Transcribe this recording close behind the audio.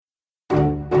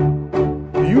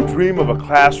you dream of a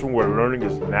classroom where learning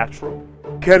is natural?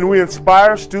 Can we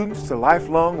inspire students to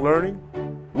lifelong learning?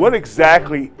 What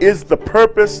exactly is the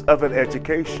purpose of an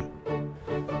education?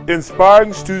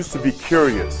 Inspiring students to be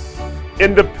curious,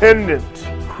 independent,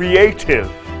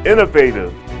 creative,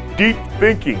 innovative, deep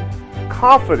thinking,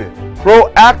 confident,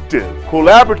 proactive,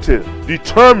 collaborative,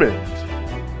 determined,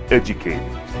 educated.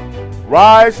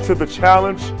 Rise to the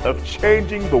challenge of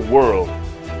changing the world.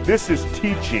 This is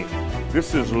teaching.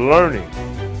 This is learning.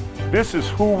 This is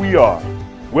who we are.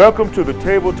 Welcome to the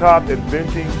Tabletop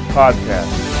Inventing Podcast.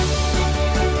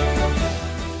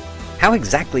 How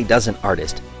exactly does an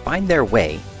artist find their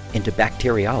way into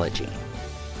bacteriology?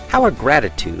 How are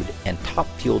gratitude and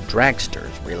top-fueled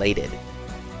dragsters related?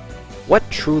 What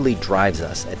truly drives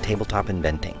us at Tabletop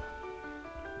Inventing?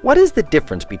 What is the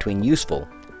difference between useful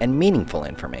and meaningful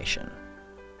information?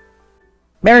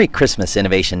 Merry Christmas,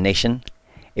 Innovation Nation!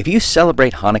 If you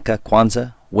celebrate Hanukkah,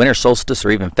 Kwanzaa, winter solstice,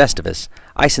 or even Festivus,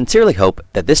 I sincerely hope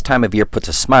that this time of year puts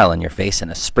a smile on your face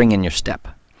and a spring in your step.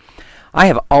 I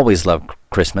have always loved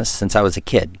Christmas since I was a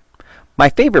kid. My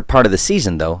favorite part of the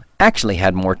season, though, actually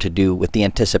had more to do with the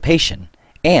anticipation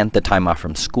and the time off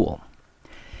from school.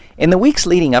 In the weeks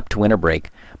leading up to winter break,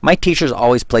 my teachers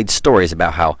always played stories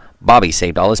about how Bobby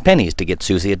saved all his pennies to get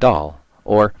Susie a doll,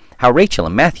 or how Rachel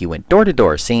and Matthew went door to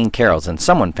door singing carols and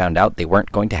someone found out they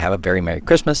weren't going to have a very Merry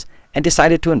Christmas and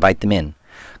decided to invite them in,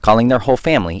 calling their whole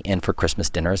family in for Christmas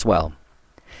dinner as well.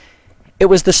 It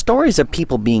was the stories of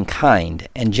people being kind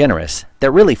and generous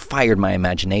that really fired my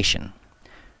imagination.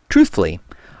 Truthfully,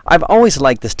 I've always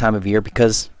liked this time of year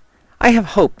because I have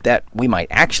hope that we might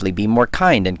actually be more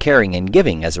kind and caring and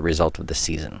giving as a result of this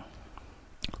season.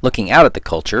 Looking out at the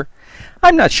culture,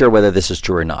 I'm not sure whether this is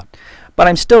true or not, but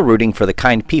I'm still rooting for the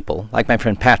kind people like my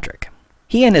friend Patrick.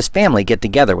 He and his family get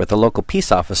together with a local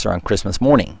peace officer on Christmas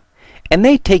morning, and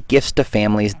they take gifts to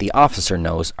families the officer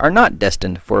knows are not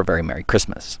destined for a very Merry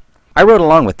Christmas. I rode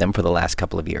along with them for the last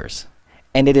couple of years,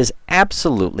 and it is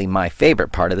absolutely my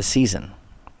favorite part of the season.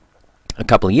 A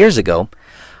couple of years ago,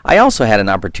 I also had an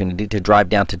opportunity to drive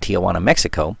down to Tijuana,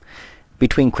 Mexico,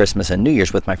 between Christmas and New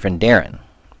Year's with my friend Darren.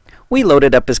 We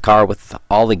loaded up his car with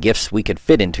all the gifts we could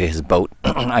fit into his boat,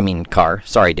 car,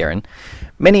 sorry Darren.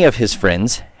 Many of his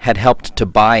friends had helped to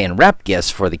buy and wrap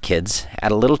gifts for the kids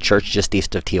at a little church just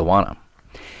east of Tijuana.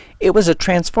 It was a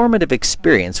transformative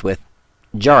experience with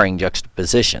jarring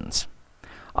juxtapositions.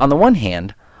 On the one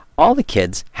hand, all the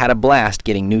kids had a blast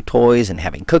getting new toys and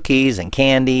having cookies and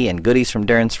candy and goodies from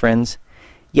Darren's friends.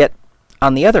 Yet,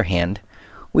 on the other hand,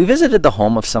 we visited the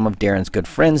home of some of Darren's good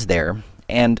friends there,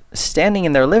 and standing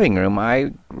in their living room,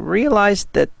 I realized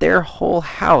that their whole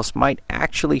house might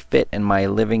actually fit in my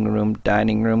living room,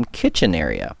 dining room, kitchen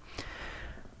area.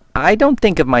 I don't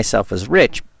think of myself as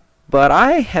rich, but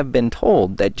I have been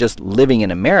told that just living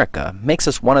in America makes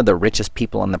us one of the richest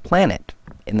people on the planet,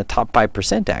 in the top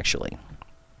 5% actually.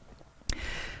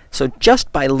 So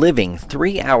just by living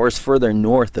 3 hours further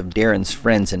north of Darren's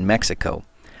friends in Mexico,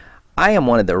 I am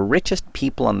one of the richest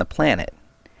people on the planet,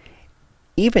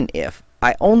 even if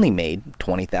I only made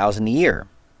 $20,000 a year,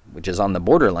 which is on the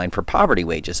borderline for poverty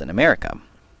wages in America.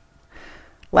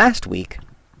 Last week,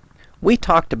 we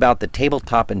talked about the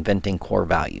tabletop inventing core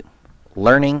value,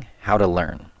 learning how to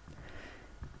learn.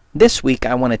 This week,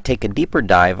 I want to take a deeper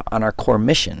dive on our core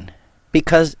mission,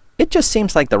 because it just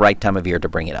seems like the right time of year to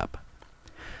bring it up.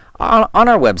 On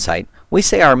our website, we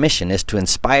say our mission is to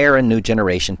inspire a new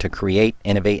generation to create,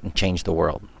 innovate, and change the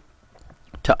world.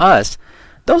 To us,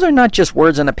 those are not just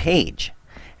words on a page.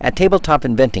 At Tabletop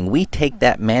Inventing, we take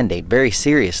that mandate very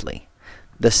seriously.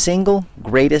 The single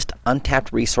greatest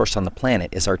untapped resource on the planet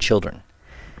is our children.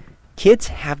 Kids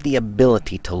have the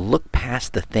ability to look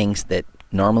past the things that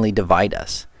normally divide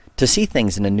us, to see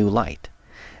things in a new light.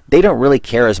 They don't really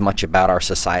care as much about our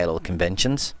societal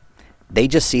conventions. They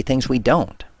just see things we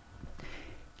don't.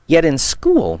 Yet in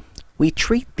school, we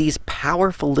treat these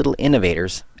powerful little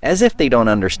innovators as if they don't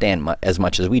understand as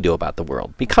much as we do about the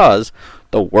world, because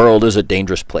the world is a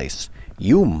dangerous place.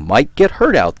 You might get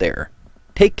hurt out there.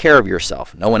 Take care of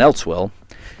yourself. No one else will.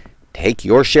 Take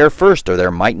your share first, or there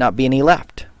might not be any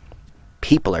left.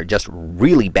 People are just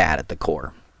really bad at the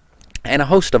core. And a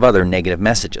host of other negative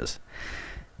messages.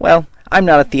 Well, I'm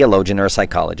not a theologian or a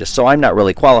psychologist, so I'm not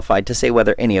really qualified to say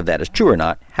whether any of that is true or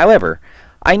not. However,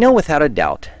 I know without a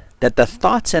doubt that the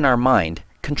thoughts in our mind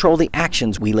control the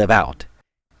actions we live out.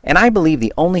 And I believe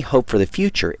the only hope for the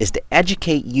future is to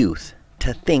educate youth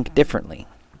to think differently.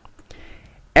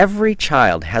 Every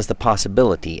child has the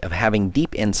possibility of having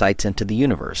deep insights into the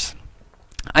universe.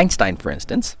 Einstein, for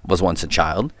instance, was once a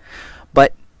child,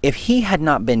 but if he had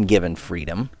not been given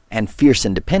freedom and fierce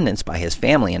independence by his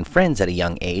family and friends at a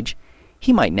young age,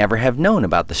 he might never have known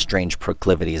about the strange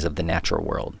proclivities of the natural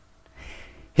world.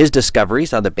 His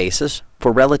discoveries are the basis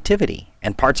for relativity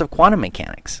and parts of quantum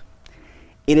mechanics.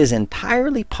 It is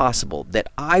entirely possible that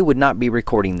I would not be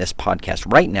recording this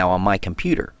podcast right now on my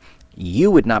computer.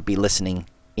 You would not be listening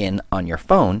in on your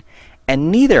phone, and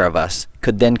neither of us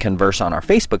could then converse on our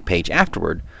Facebook page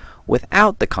afterward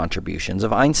without the contributions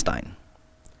of Einstein.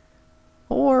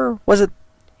 Or was it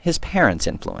his parents'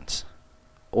 influence?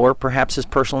 Or perhaps his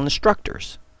personal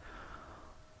instructors?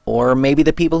 Or maybe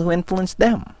the people who influenced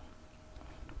them?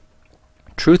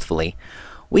 Truthfully,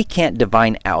 we can't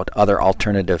divine out other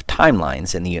alternative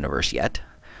timelines in the universe yet,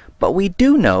 but we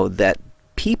do know that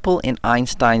people in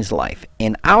Einstein's life,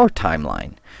 in our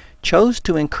timeline, chose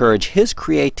to encourage his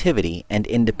creativity and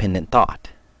independent thought.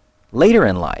 Later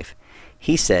in life,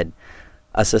 he said,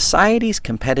 "A society's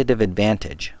competitive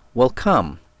advantage will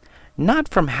come not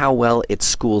from how well its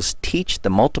schools teach the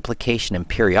multiplication and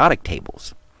periodic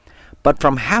tables, but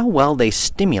from how well they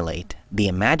stimulate the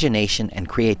imagination and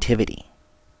creativity."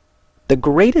 The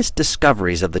greatest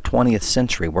discoveries of the 20th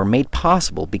century were made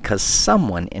possible because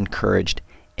someone encouraged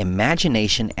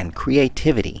imagination and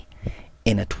creativity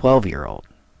in a 12-year-old.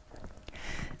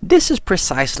 This is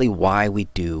precisely why we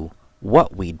do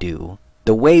what we do,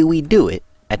 the way we do it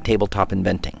at Tabletop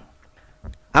Inventing.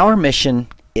 Our mission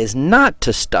is not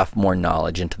to stuff more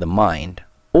knowledge into the mind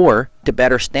or to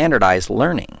better standardize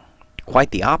learning.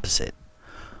 Quite the opposite.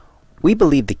 We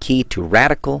believe the key to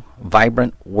radical,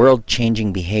 vibrant,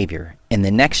 world-changing behavior in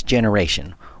the next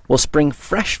generation will spring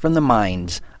fresh from the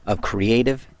minds of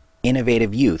creative,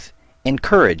 innovative youth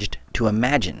encouraged to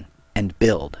imagine and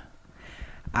build.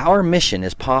 Our mission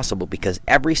is possible because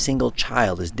every single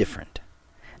child is different.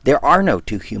 There are no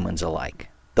two humans alike.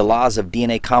 The laws of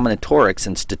DNA combinatorics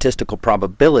and statistical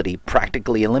probability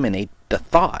practically eliminate the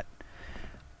thought.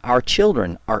 Our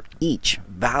children are each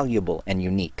valuable and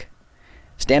unique.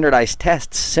 Standardized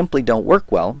tests simply don't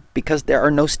work well because there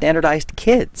are no standardized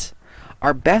kids.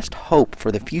 Our best hope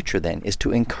for the future, then, is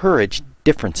to encourage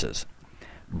differences.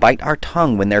 Bite our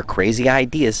tongue when their crazy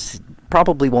ideas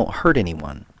probably won't hurt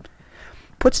anyone.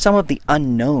 Put some of the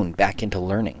unknown back into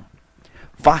learning.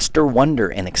 Foster wonder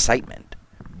and excitement.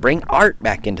 Bring art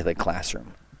back into the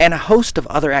classroom. And a host of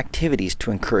other activities to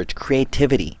encourage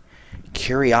creativity,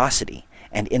 curiosity,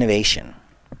 and innovation.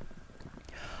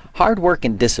 Hard work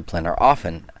and discipline are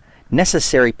often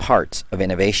necessary parts of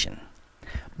innovation.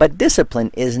 But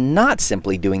discipline is not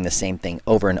simply doing the same thing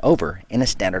over and over in a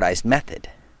standardized method.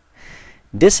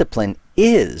 Discipline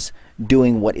is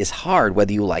doing what is hard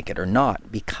whether you like it or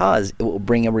not because it will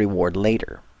bring a reward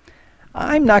later.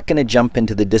 I'm not going to jump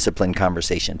into the discipline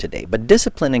conversation today, but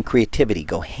discipline and creativity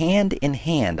go hand in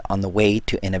hand on the way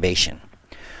to innovation.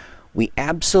 We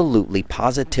absolutely,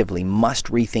 positively must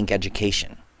rethink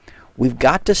education. We've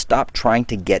got to stop trying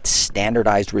to get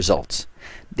standardized results.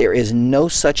 There is no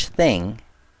such thing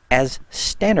as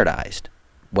standardized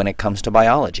when it comes to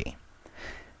biology.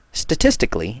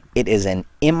 Statistically, it is an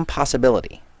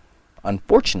impossibility.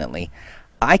 Unfortunately,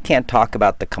 I can't talk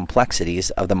about the complexities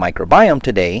of the microbiome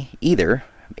today either,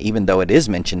 even though it is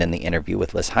mentioned in the interview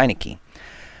with Liz Heinecke.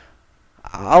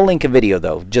 I'll link a video,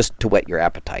 though, just to whet your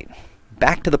appetite.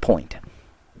 Back to the point.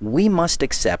 We must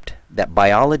accept that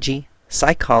biology,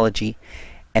 psychology,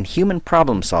 and human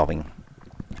problem solving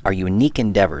are unique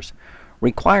endeavors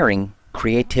requiring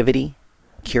creativity,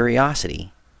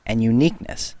 curiosity, and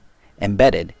uniqueness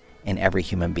embedded in every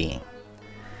human being.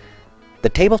 The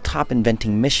Tabletop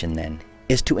Inventing mission, then,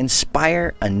 is to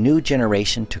inspire a new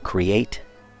generation to create,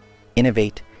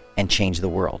 innovate, and change the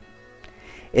world.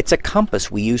 It's a compass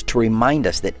we use to remind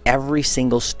us that every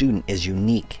single student is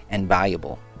unique and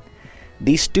valuable.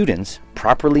 These students,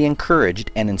 properly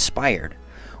encouraged and inspired,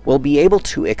 will be able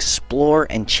to explore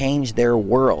and change their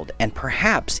world and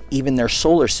perhaps even their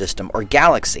solar system or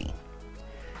galaxy.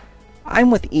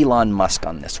 I'm with Elon Musk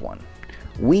on this one.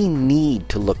 We need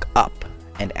to look up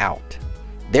and out.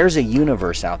 There's a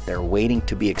universe out there waiting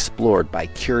to be explored by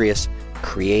curious,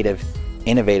 creative,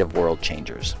 innovative world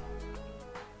changers.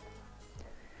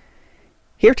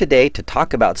 Here today to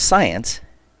talk about science,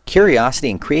 curiosity,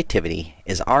 and creativity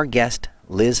is our guest,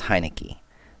 Liz Heinecke,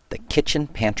 the kitchen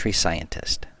pantry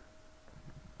scientist.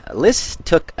 Liz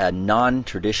took a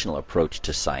non-traditional approach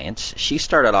to science. She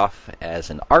started off as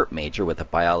an art major with a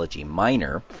biology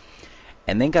minor,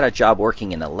 and then got a job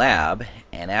working in a lab,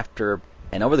 and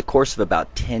over the course of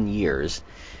about 10 years,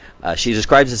 she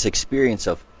describes this experience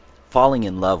of falling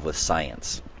in love with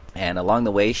science. And along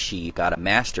the way, she got a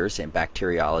master's in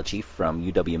bacteriology from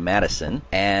UW-Madison.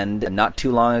 And not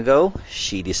too long ago,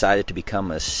 she decided to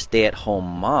become a stay-at-home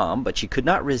mom, but she could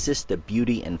not resist the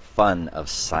beauty and fun of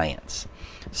science.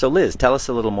 So Liz, tell us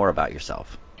a little more about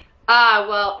yourself.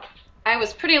 Well, I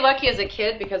was pretty lucky as a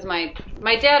kid because my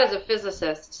dad is a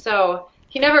physicist, so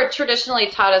he never traditionally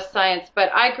taught us science, but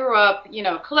I grew up,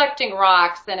 collecting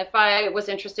rocks, and if I was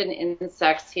interested in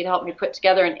insects, he'd help me put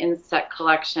together an insect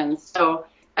collection. So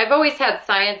I've always had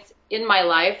science in my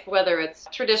life, whether it's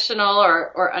traditional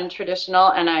or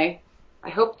untraditional, and I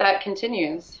hope that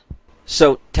continues.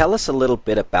 So tell us a little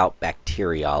bit about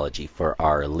bacteriology for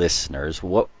our listeners.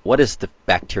 What does the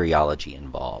bacteriology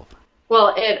involve?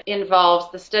 Well, it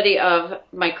involves the study of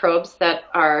microbes that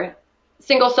are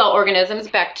single-cell organisms,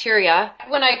 bacteria.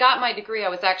 When I got my degree, I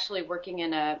was actually working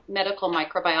in a medical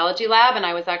microbiology lab, and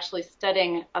I was actually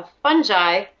studying a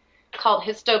fungi called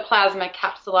Histoplasma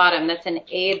capsulatum. That's an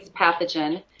AIDS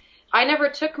pathogen. I never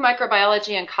took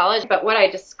microbiology in college, but what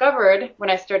I discovered when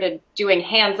I started doing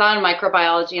hands-on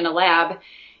microbiology in a lab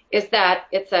is that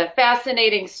it's a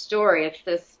fascinating story. It's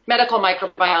this medical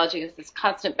microbiology is this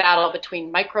constant battle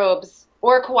between microbes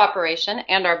or cooperation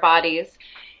and our bodies.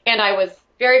 And I was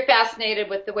very fascinated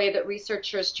with the way that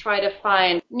researchers try to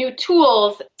find new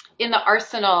tools in the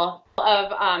arsenal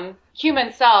of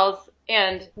human cells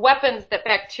and weapons that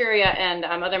bacteria and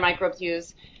other microbes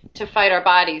use to fight our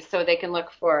bodies so they can look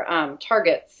for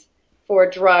targets for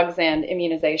drugs and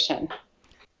immunization.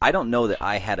 I don't know that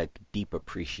I had a deep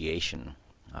appreciation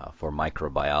for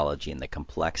microbiology and the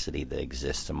complexity that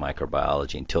exists in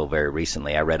microbiology until very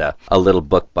recently. I read a little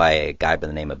book by a guy by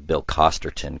the name of Bill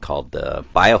Costerton called The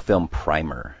Biofilm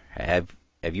Primer. Have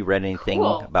you read anything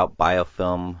about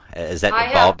biofilm? Has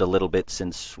that evolved a little bit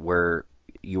since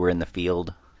you were in the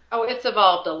field? Oh, it's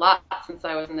evolved a lot since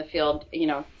I was in the field,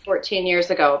 14 years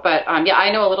ago. But yeah, I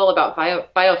know a little about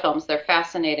biofilms. They're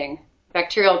fascinating.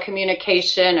 Bacterial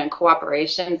communication and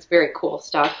cooperation. It's very cool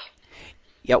stuff.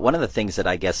 Yeah, one of the things that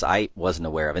I guess I wasn't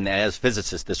aware of, and as a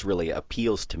physicist this really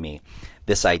appeals to me,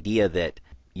 this idea that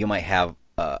you might have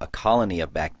a colony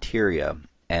of bacteria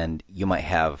and you might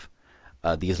have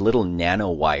these little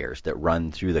nanowires that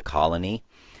run through the colony,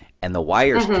 and the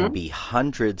wires can be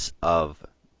hundreds of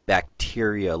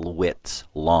bacterial widths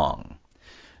long.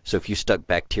 So if you stuck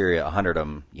bacteria, 100 of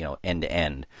them, end to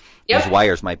end, these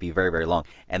wires might be very, very long.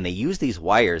 And they use these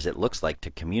wires, it looks like,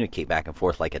 to communicate back and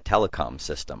forth like a telecom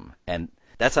system. And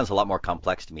that sounds a lot more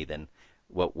complex to me than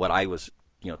what I was,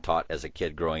 taught as a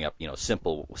kid growing up,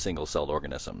 simple single-celled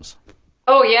organisms.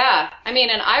 Oh, yeah. I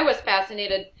mean, and I was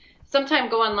fascinated. Sometime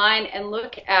go online and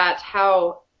look at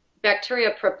how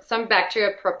some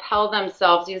bacteria propel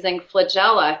themselves using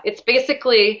flagella. It's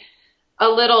basically a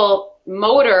little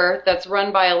motor that's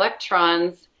run by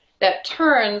electrons that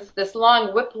turns this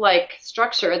long whip-like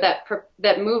structure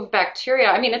that move bacteria.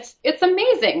 I mean, it's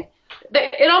amazing.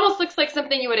 It almost looks like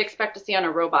something you would expect to see on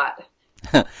a robot.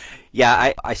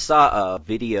 Yeah, I saw a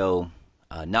video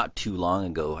not too long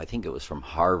ago. I think it was from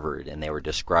Harvard, and they were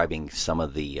describing some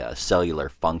of the cellular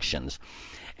functions.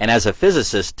 And as a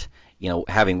physicist,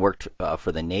 having worked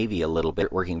for the Navy a little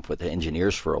bit, working with the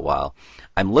engineers for a while,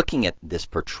 I'm looking at this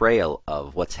portrayal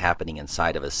of what's happening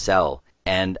inside of a cell.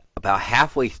 And about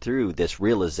halfway through, this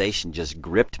realization just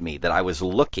gripped me that I was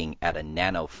looking at a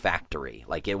nanofactory.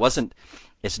 Like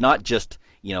it's not just,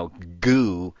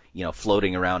 goo,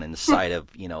 floating around inside of,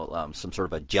 some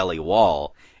sort of a jelly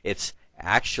wall. It's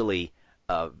actually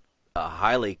a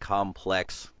highly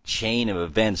complex chain of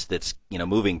events that's,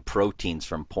 moving proteins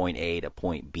from point A to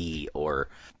point B, or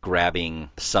grabbing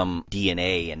some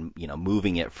DNA and,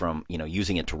 moving it from,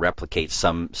 using it to replicate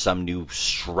some new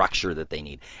structure that they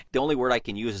need. The only word I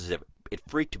can use is it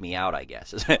freaked me out, I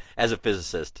guess, as a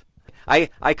physicist.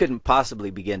 I couldn't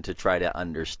possibly begin to try to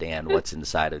understand what's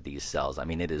inside of these cells. I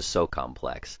mean, it is so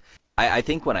complex. I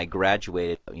think when I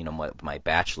graduated, my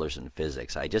bachelor's in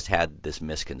physics, I just had this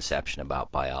misconception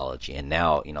about biology. And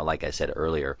now, like I said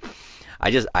earlier,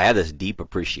 I have this deep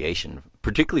appreciation,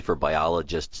 particularly for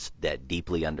biologists that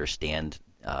deeply understand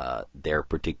their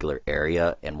particular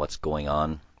area and what's going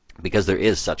on, because there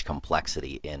is such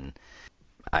complexity in,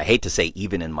 I hate to say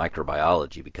even in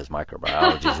microbiology, because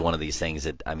microbiology is one of these things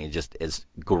that, just has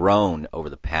grown over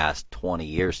the past 20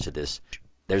 years to this.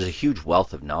 There's a huge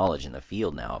wealth of knowledge in the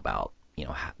field now about,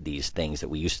 these things that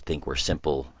we used to think were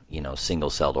simple,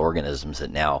 single-celled organisms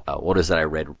that now, what is that I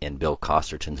read in Bill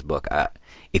Costerton's book?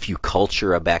 If you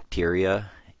culture a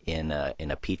bacteria in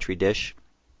a petri dish,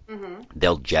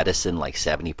 they'll jettison like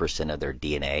 70% of their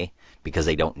DNA because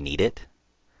they don't need it.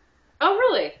 Oh,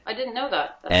 really? I didn't know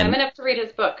that. I'm going to have to read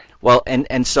his book. Well,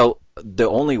 and so the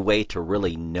only way to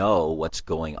really know what's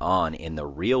going on in the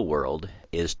real world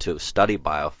is to study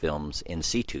biofilms in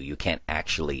situ. You can't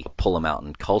actually pull them out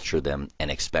and culture them and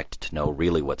expect to know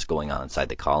really what's going on inside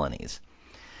the colonies.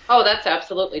 Oh, that's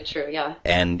absolutely true. Yeah.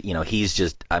 And he's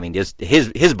just, I mean, just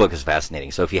his book is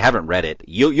fascinating. So if you haven't read it,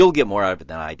 you'll get more out of it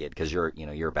than I did, because you're a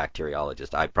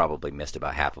bacteriologist. I probably missed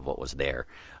about half of what was there,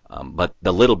 but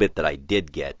the little bit that I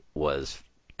did get was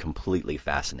completely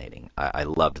fascinating. I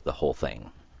loved the whole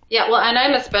thing. Yeah, well, and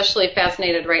I'm especially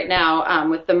fascinated right now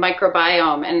with the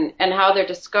microbiome and how they're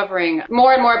discovering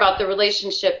more and more about the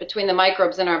relationship between the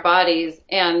microbes in our bodies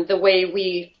and the way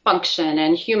we function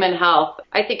and human health.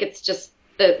 I think it's just,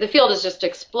 the field is just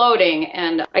exploding,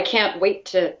 and I can't wait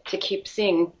to keep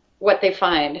seeing what they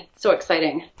find. So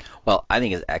exciting. Well, I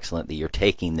think it's excellent that you're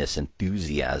taking this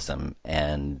enthusiasm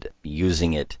and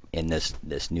using it in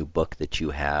this new book that you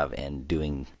have, and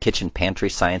doing kitchen pantry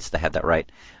science. Did I have that right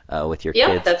with your kids?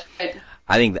 Yeah, that's right.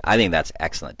 I think that's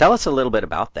excellent. Tell us a little bit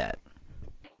about that.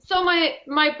 So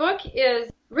my book is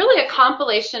really a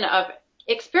compilation of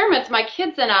experiments my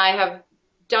kids and I have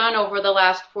done over the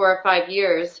last 4 or 5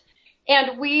 years.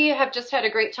 And we have just had a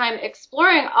great time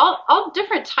exploring all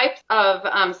different types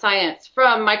of science,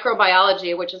 from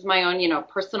microbiology, which is my own,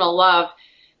 personal love,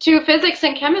 to physics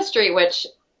and chemistry, which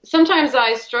sometimes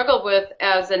I struggled with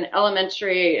as an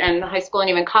elementary and high school and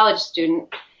even college student.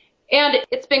 And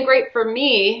it's been great for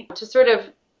me to sort of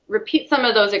repeat some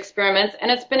of those experiments,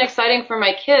 and it's been exciting for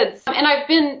my kids. And I've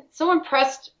been so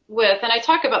impressed with, and I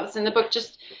talk about this in the book,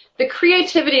 just the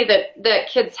creativity that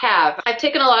kids have. I've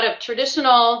taken a lot of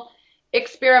traditional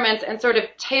experiments and sort of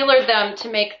tailored them to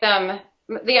make them,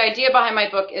 the idea behind my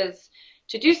book is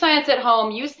to do science at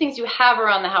home, use things you have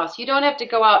around the house. You don't have to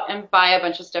go out and buy a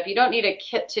bunch of stuff. You don't need a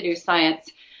kit to do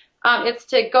science. It's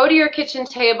to go to your kitchen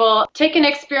table, take an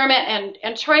experiment,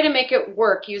 and try to make it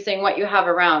work using what you have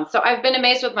around. So I've been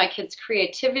amazed with my kids'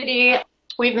 creativity.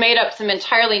 We've made up some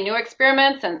entirely new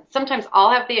experiments, and sometimes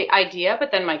I'll have the idea, but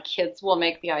then my kids will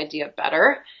make the idea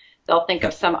better. They'll think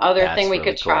of some other thing we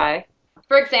could try.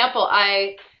 For example,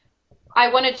 I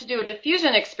wanted to do a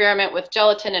diffusion experiment with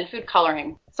gelatin and food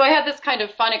coloring. So I had this kind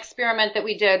of fun experiment that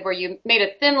we did where you made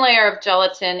a thin layer of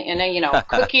gelatin in a,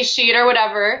 cookie sheet or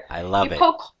whatever. I love it.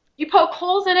 You poke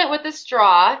holes in it with a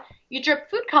straw, you drip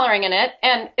food coloring in it,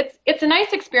 and it's a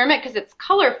nice experiment because it's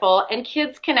colorful, and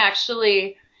kids can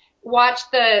actually watch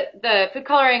the food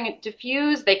coloring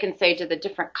diffuse. They can say, do the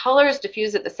different colors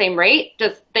diffuse at the same rate?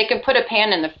 They can put a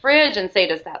pan in the fridge and say,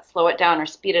 does that slow it down or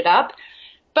speed it up?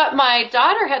 But my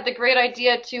daughter had the great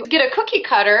idea to get a cookie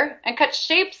cutter and cut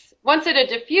shapes. Once it had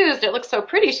diffused, it looked so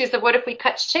pretty. She said, what if we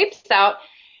cut shapes out?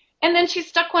 And then she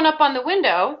stuck one up on the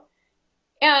window.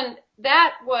 And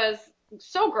that was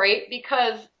so great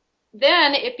because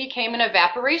then it became an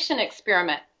evaporation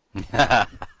experiment. An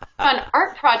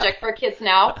art project for kids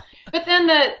now. But then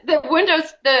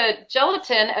the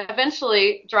gelatin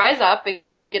eventually dries up. It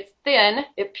gets thin,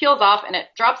 it peels off, and it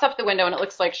drops off the window, and it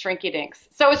looks like Shrinky Dinks.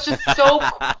 So it's just so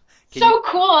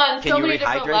cool on so many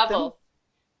different levels.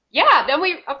 Yeah, then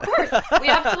we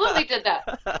absolutely did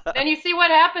that. Then you see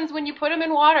what happens when you put them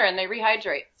in water and they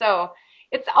rehydrate. So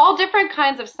it's all different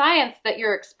kinds of science that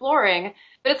you're exploring,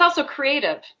 but it's also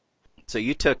creative. So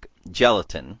you took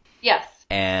gelatin. Yes.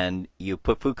 And you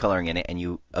put food coloring in it, and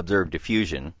you observed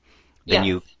diffusion. Then yes.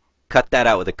 You cut that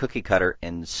out with a cookie cutter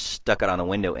and stuck it on a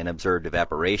window and observed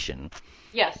evaporation.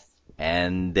 Yes.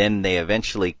 And then they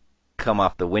eventually come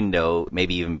off the window.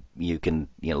 Maybe even you can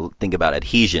think about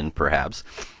adhesion, perhaps.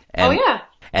 And, yeah.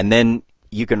 And then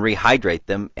you can rehydrate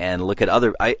them and look at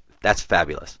other. That's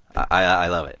fabulous. I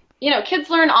love it. Kids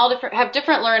have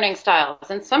different learning styles,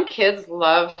 and some kids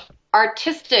love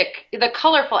the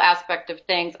colorful aspect of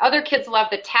things. Other kids love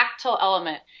the tactile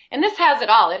element, and this has it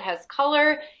all. It has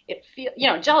color.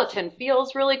 Gelatin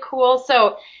feels really cool.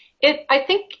 So I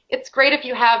think it's great if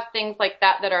you have things like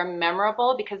that are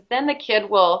memorable, because then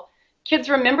kids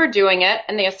remember doing it,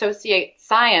 and they associate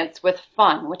science with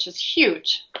fun, which is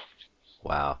huge.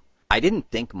 Wow. I didn't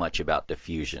think much about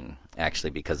diffusion,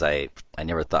 actually, because I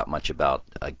never thought much about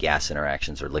gas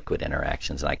interactions or liquid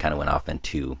interactions, and I kind of went off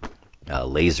into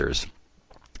lasers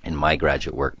in my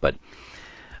graduate work. But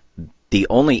the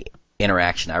only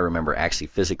interaction I remember actually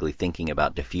physically thinking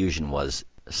about diffusion was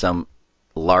some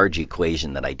large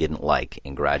equation that I didn't like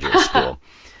in graduate school.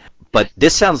 But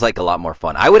this sounds like a lot more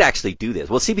fun. I would actually do this.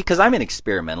 Well, see, because I'm an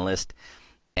experimentalist,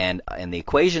 and the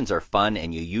equations are fun,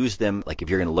 and you use them, like if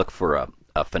you're going to look for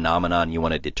a phenomenon, you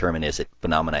want to determine is it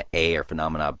phenomena A or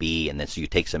phenomena B, and then so you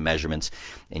take some measurements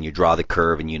and you draw the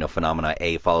curve, and phenomena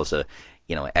A follows a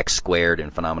x squared,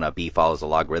 and phenomena B follows a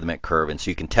logarithmic curve, and so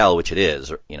you can tell which it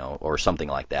is, or something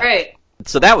like that. Right.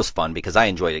 So that was fun because I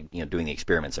enjoyed, doing the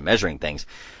experiments and measuring things.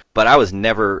 But I was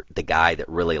never the guy that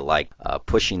really liked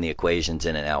pushing the equations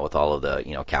in and out with all of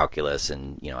the, calculus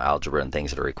and, algebra and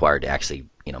things that are required to actually,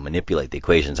 manipulate the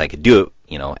equations. I could do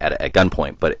it, at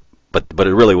gunpoint, but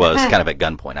it really was kind of at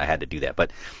gunpoint. I had to do that.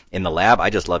 But in the lab, I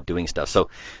just loved doing stuff. So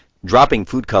dropping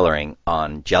food coloring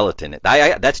on gelatin,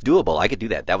 that's doable. I could do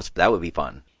that. That would be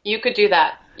fun. You could do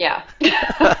that, yeah.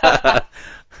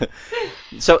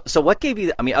 So what gave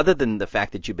you, other than the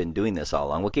fact that you've been doing this all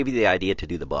along, what gave you the idea to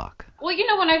do the book? Well,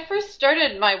 when I first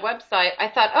started my website,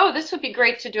 I thought, oh, this would be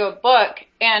great to do a book.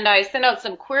 And I sent out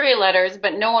some query letters,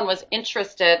 but no one was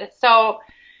interested. So,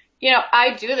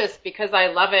 I do this because I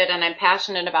love it and I'm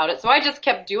passionate about it. So I just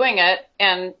kept doing it.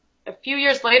 And a few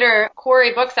years later,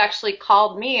 Quarry Books actually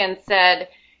called me and said,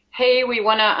 hey, we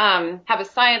want to have a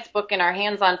science book in our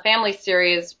Hands-on Family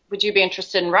series. Would you be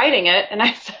interested in writing it? And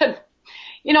I said,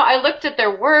 I looked at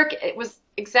their work. It was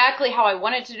exactly how I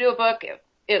wanted to do a book.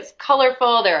 It's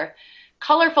colorful. There are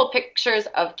colorful pictures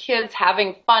of kids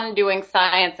having fun doing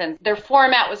science, and their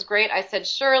format was great. I said,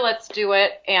 sure, let's do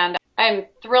it. And I'm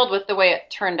thrilled with the way it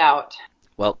turned out.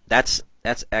 Well, that's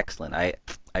excellent.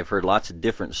 I've heard lots of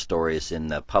different stories in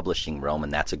the publishing realm,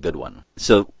 and that's a good one.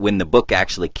 So when the book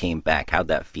actually came back, how'd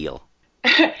that feel?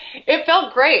 It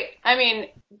felt great.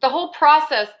 The whole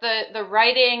process, the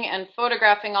writing and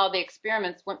photographing all the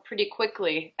experiments went pretty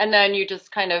quickly. And then you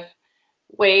just kind of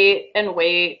wait and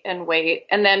wait and wait.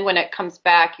 And then when it comes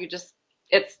back,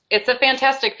 it's a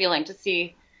fantastic feeling to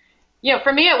see.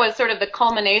 For me, it was sort of the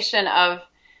culmination of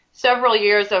several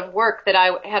years of work that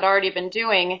I had already been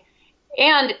doing.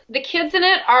 And the kids in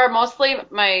it are mostly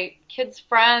my kids'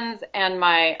 friends and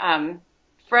my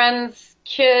friends'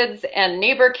 kids and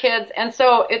neighbor kids. And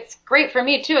so it's great for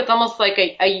me, too. It's almost like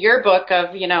a yearbook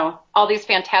of, all these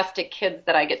fantastic kids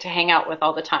that I get to hang out with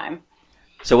all the time.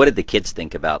 So what did the kids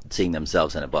think about seeing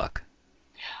themselves in a book?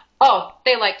 Oh,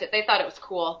 they liked it. They thought it was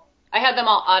cool. I had them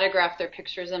all autograph their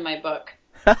pictures in my book.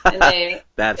 And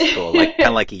That's cool. Kind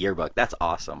of like a yearbook. That's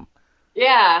awesome.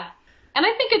 Yeah. And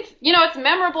I think it's, it's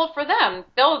memorable for them.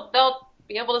 They'll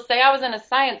be able to say I was in a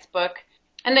science book.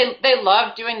 And they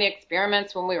love doing the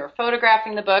experiments when we were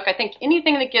photographing the book. I think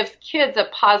anything that gives kids a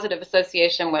positive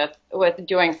association with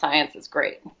doing science is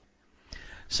great.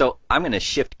 So I'm going to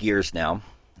shift gears now.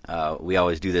 We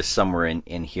always do this somewhere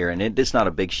in here, and it is not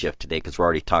a big shift today because we're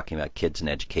already talking about kids and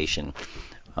education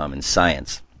and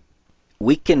science.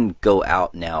 We can go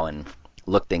out now and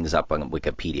look things up on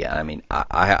Wikipedia.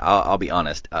 I'll be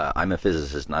honest. I'm a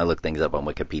physicist, and I look things up on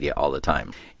Wikipedia all the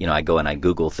time. I go and I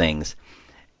Google things.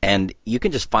 And you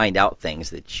can just find out things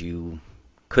that you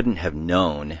couldn't have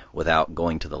known without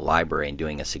going to the library and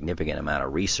doing a significant amount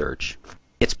of research.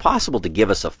 It's possible to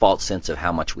give us a false sense of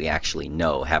how much we actually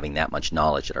know, having that much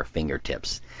knowledge at our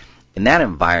fingertips. In that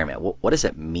environment, what does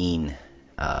it mean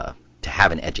to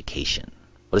have an education?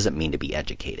 What does it mean to be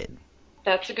educated?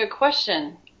 That's a good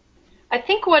question. I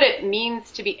think what it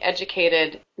means to be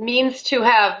educated means to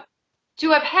have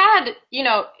had,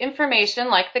 information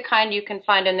like the kind you can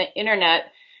find on the internet,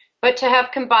 but to have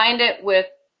combined it with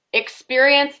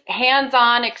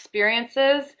hands-on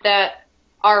experiences that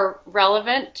are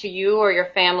relevant to you or your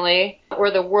family or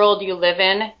the world you live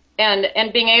in,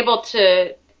 and being able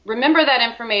to remember that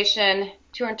information,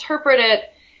 to interpret it,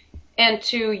 and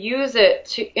to use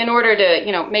it in order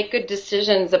to, make good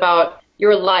decisions about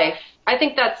your life. I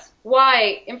think that's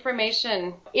why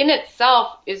information in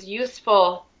itself is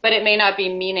useful, but it may not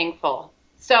be meaningful.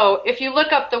 So if you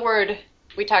look up the word,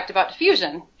 we talked about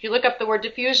diffusion. If you look up the word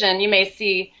diffusion, you may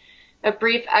see a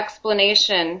brief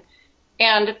explanation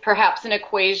and perhaps an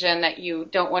equation that you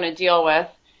don't want to deal with.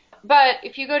 But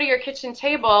if you go to your kitchen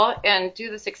table and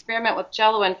do this experiment with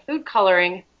Jell-O and food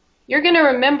coloring, you're going to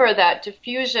remember that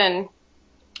diffusion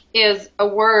is a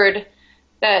word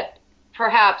that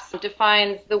perhaps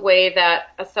defines the way that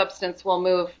a substance will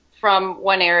move from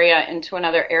one area into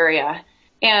another area.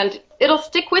 And it'll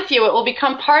stick with you. It will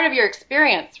become part of your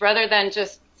experience rather than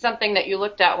just something that you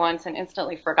looked at once and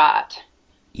instantly forgot.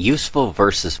 Useful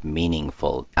versus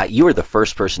meaningful. You were the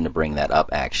first person to bring that up,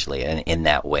 actually, in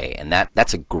that way. And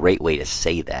that's a great way to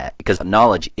say that, because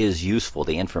knowledge is useful.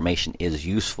 The information is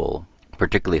useful,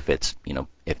 particularly if it's,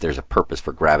 if there's a purpose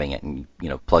for grabbing it and,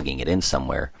 plugging it in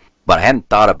somewhere. But I hadn't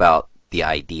thought about the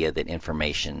idea that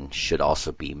information should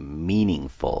also be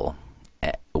meaningful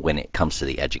when it comes to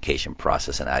the education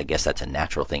process. And I guess that's a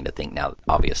natural thing to think now,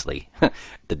 obviously.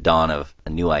 The dawn of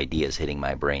new ideas hitting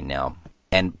my brain now.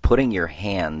 And putting your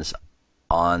hands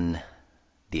on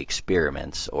the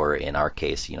experiments, or in our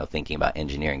case, thinking about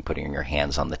engineering, putting your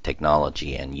hands on the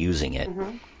technology and using it,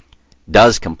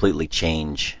 does completely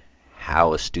change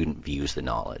how a student views the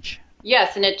knowledge.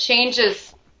 Yes, and it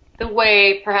changes the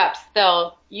way perhaps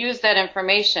they'll use that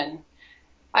information.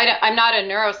 I'm not a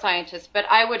neuroscientist, but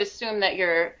I would assume that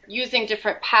you're using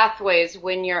different pathways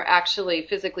when you're actually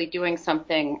physically doing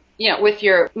something, with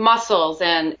your muscles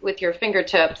and with your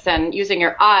fingertips and using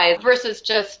your eyes versus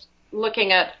just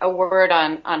looking at a word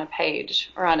on a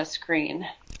page or on a screen.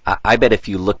 I bet if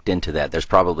you looked into that, there's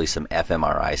probably some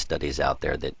fMRI studies out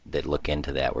there that look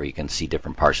into that, where you can see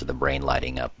different parts of the brain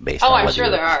lighting up based on I'm sure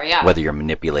there are, yeah. whether you're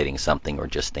manipulating something or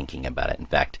just thinking about it. In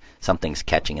fact, something's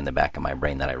catching in the back of my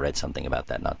brain that I read something about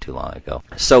that not too long ago.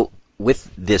 So with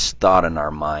this thought in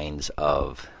our minds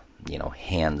of,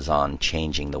 hands-on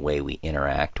changing the way we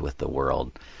interact with the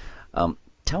world,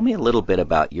 tell me a little bit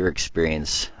about your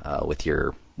experience with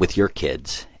your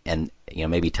kids, and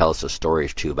maybe tell us a story or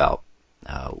two about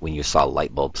when you saw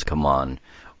light bulbs come on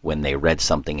when they read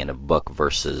something in a book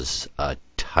versus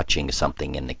touching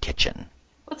something in the kitchen.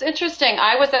 Well, it's interesting.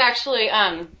 I was actually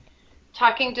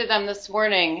talking to them this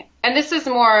morning, and this is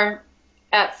more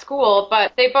at school,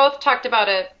 but they both talked about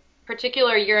a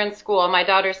particular year in school. My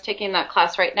daughter's taking that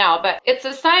class right now, but it's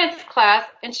a science class,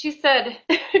 and she said,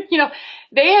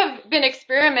 they have been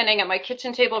experimenting at my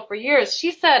kitchen table for years.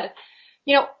 She said,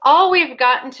 all we've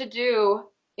gotten to do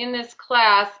in this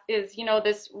class is,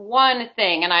 this one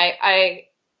thing, and I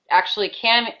actually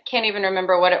can't even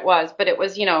remember what it was, but it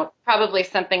was, probably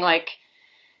something like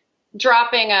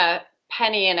dropping a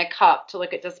penny in a cup to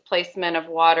look at displacement of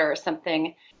water or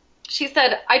something. She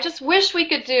said, I just wish we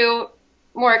could do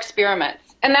more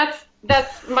experiments. And that's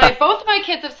both of my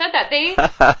kids have said that. They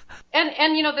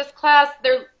and this class,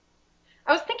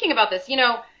 I was thinking about this.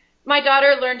 My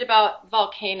daughter learned about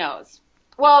volcanoes.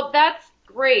 Well, that's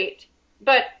great.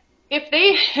 But if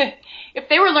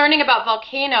they were learning about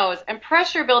volcanoes and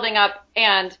pressure building up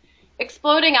and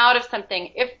exploding out of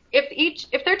something,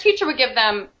 if their teacher would give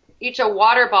them each a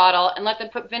water bottle and let them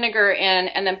put vinegar in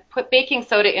and then put baking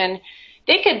soda in,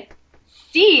 they could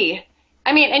see.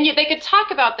 And they could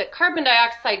talk about that carbon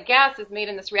dioxide gas is made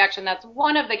in this reaction. That's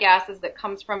one of the gases that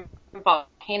comes from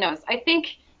volcanoes. I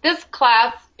think this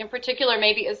class in particular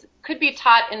could be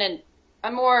taught in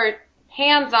a more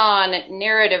hands-on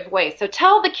narrative way. So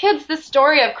tell the kids the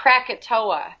story of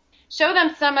Krakatoa. Show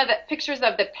them some of the pictures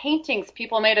of the paintings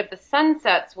people made of the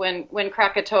sunsets when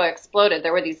Krakatoa exploded.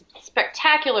 There were these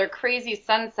spectacular, crazy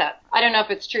sunsets. I don't know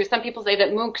if it's true. Some people say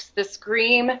that Munch's The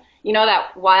Scream,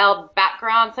 that wild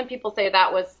background. Some people say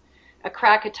that was a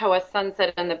Krakatoa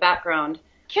sunset in the background.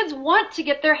 Kids want to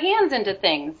get their hands into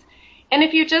things. And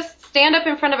if you just stand up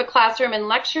in front of a classroom and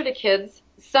lecture to kids,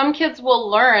 some kids will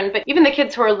learn, but even the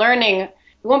kids who are learning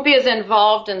won't be as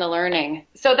involved in the learning.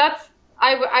 So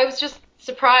I was just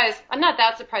surprised. I'm not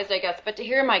that surprised, I guess, but to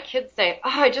hear my kids say,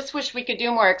 I just wish we could do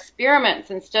more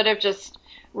experiments instead of just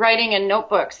writing in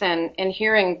notebooks and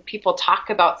hearing people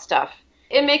talk about stuff.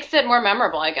 It makes it more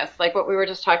memorable, I guess, like what we were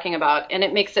just talking about, and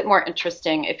it makes it more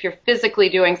interesting if you're physically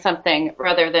doing something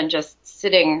rather than just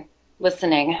sitting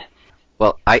listening.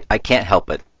 Well, I can't help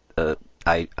it.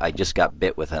 I just got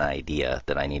bit with an idea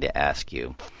that I need to ask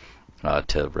you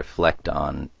to reflect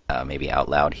on maybe out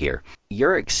loud here.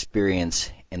 Your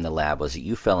experience in the lab was that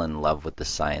you fell in love with the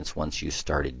science once you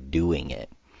started doing it.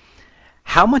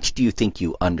 How much do you think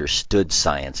you understood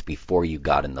science before you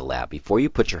got in the lab, before you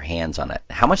put your hands on it?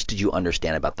 How much did you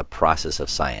understand about the process of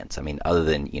science? Other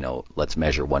than, let's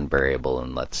measure one variable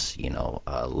and let's,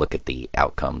 look at the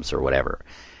outcomes or whatever.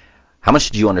 How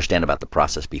much did you understand about the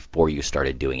process before you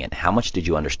started doing it? How much did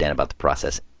you understand about the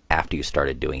process after you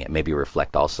started doing it? Maybe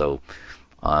reflect also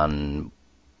on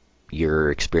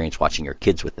your experience watching your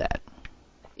kids with that.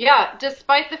 Yeah,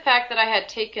 despite the fact that I had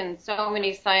taken so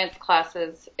many science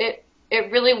classes, it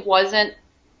really wasn't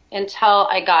until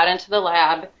I got into the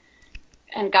lab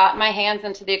and got my hands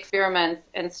into the experiments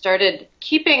and started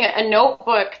keeping a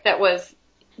notebook that was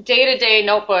day-to-day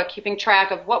notebook, keeping track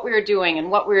of what we were doing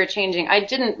and what we were changing. I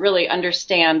didn't really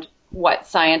understand what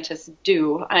scientists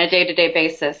do on a day-to-day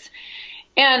basis.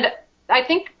 And I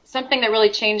think something that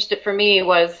really changed it for me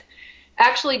was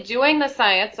actually doing the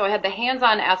science. So I had the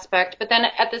hands-on aspect, but then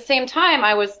at the same time,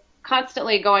 I was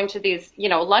constantly going to these,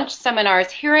 lunch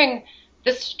seminars, hearing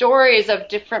the stories of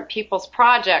different people's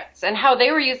projects and how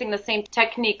they were using the same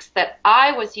techniques that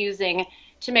I was using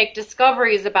to make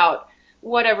discoveries about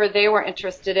whatever they were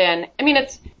interested in.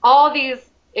 It's all these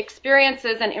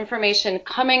experiences and information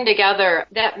coming together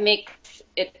that makes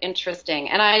it interesting.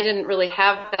 And I didn't really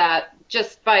have that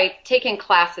just by taking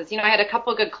classes. I had a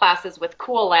couple good classes with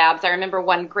cool labs. I remember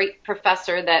one great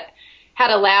professor that had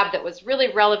a lab that was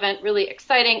really relevant, really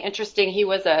exciting, interesting. He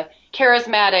was a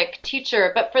charismatic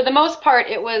teacher, but for the most part,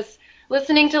 it was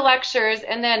listening to lectures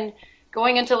and then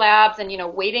going into labs and,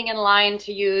 waiting in line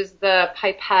to use the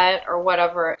pipette or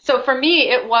whatever. So for me,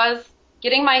 it was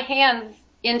getting my hands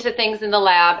into things in the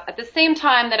lab at the same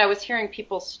time that I was hearing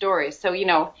people's stories. So,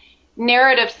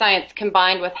 narrative science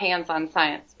combined with hands-on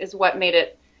science is what made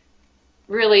it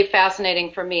really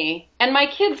fascinating for me. And my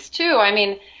kids too. I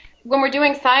mean, when we're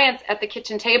doing science at the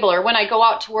kitchen table or when I go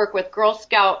out to work with Girl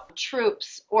Scout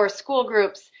troops or school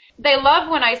groups, they love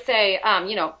when I say,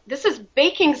 this is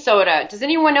baking soda. Does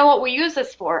anyone know what we use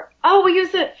this for? Oh, we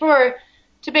use it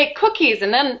to bake cookies.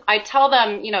 And then I tell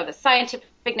them, the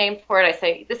scientific name for it. I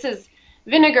say, this is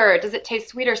vinegar. Does it taste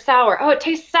sweet or sour? Oh, it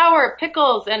tastes sour.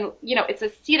 Pickles. And, it's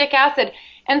acetic acid.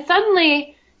 And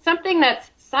suddenly something that's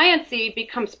sciencey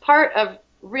becomes part of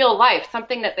real life,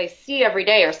 something that they see every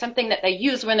day or something that they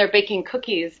use when they're baking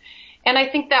cookies. And I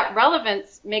think that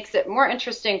relevance makes it more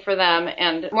interesting for them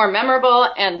and more memorable.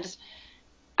 And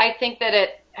I think that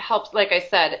it helps, like I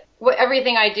said,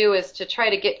 everything I do is to try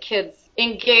to get kids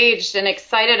engaged and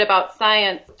excited about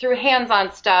science through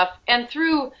hands-on stuff and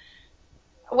through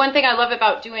one thing I love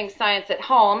about doing science at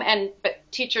home, but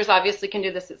teachers obviously can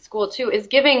do this at school too, is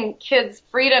giving kids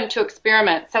freedom to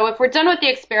experiment. So if we're done with the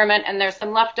experiment and there's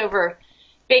some leftover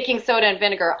baking soda and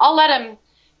vinegar, I'll let them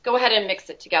go ahead and mix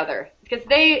it together because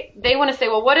they want to say,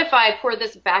 well, what if I pour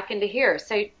this back into here?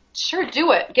 Say, sure,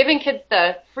 do it. Giving kids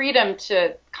the freedom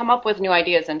to come up with new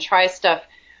ideas and try stuff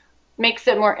makes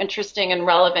it more interesting and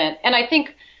relevant. And I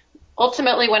think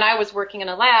ultimately when I was working in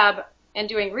a lab and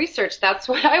doing research, that's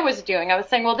what I was doing. I was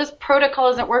saying, well, this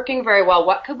protocol isn't working very well.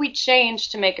 What could we change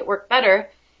to make it work better?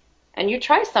 And you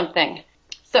try something.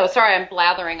 So sorry, I'm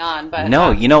blathering on, but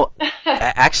no,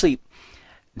 actually,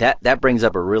 that brings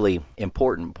up a really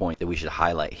important point that we should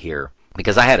highlight here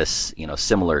because I had a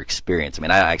similar experience. I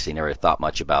mean, I actually never thought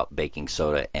much about baking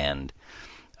soda and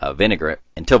vinegar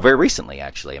until very recently,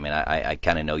 actually. I mean, I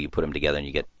kind of know you put them together and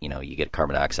you get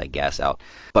carbon dioxide gas out.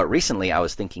 But recently I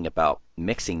was thinking about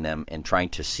mixing them and trying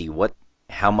to see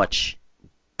how much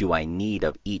do I need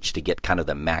of each to get kind of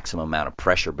the maximum amount of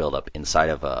pressure buildup inside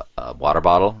of a water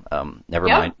bottle.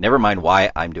 Never mind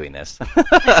why I'm doing this,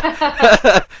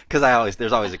 because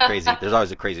there's always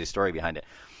a crazy story behind it.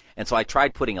 And so I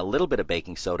tried putting a little bit of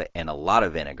baking soda and a lot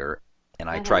of vinegar, and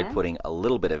I tried putting a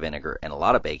little bit of vinegar and a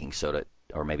lot of baking soda,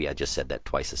 or maybe I just said that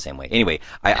twice the same way. Anyway,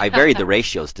 I varied the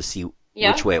ratios to see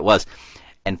which way it was,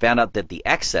 and found out that the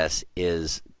excess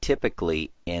is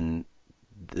typically in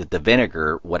the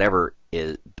vinegar, whatever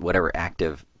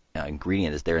active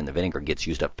ingredient is there in the vinegar gets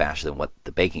used up faster than what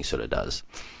the baking soda does.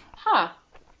 Huh.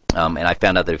 And I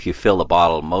found out that if you fill the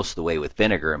bottle most of the way with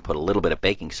vinegar and put a little bit of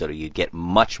baking soda, you get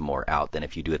much more out than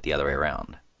if you do it the other way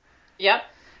around. Yep.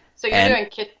 So you're doing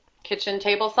kitchen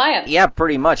table science. Yeah,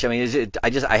 pretty much. I mean,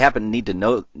 I happen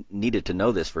needed to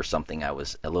know this for something a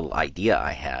little idea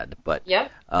I had. But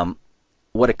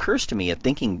what occurs to me of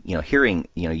thinking, hearing,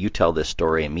 you tell this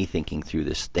story and me thinking through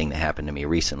this thing that happened to me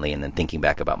recently and then thinking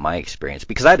back about my experience,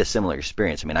 because I had a similar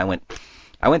experience. I mean,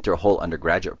 I went through a whole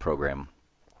undergraduate program,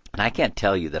 and I can't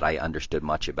tell you that I understood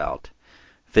much about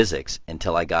physics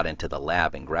until I got into the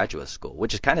lab in graduate school,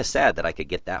 which is kind of sad that I could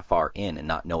get that far in and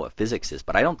not know what physics is.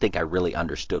 But I don't think I really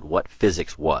understood what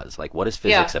physics was. Like, what is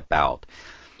physics about?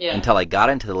 Yeah. Until I got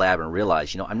into the lab and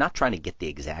realized, I'm not trying to get the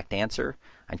exact answer.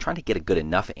 I'm trying to get a good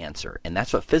enough answer. And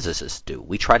that's what physicists do.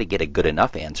 We try to get a good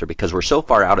enough answer because we're so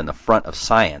far out in the front of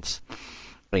science.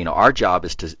 Our job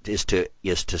is to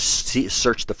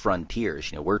search the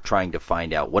frontiers. We're trying to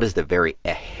find out what is the very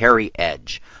hairy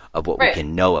edge of what we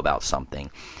can know about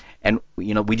something. And,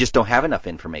 we just don't have enough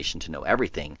information to know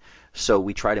everything. So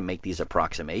we try to make these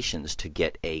approximations to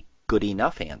get a good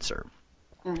enough answer.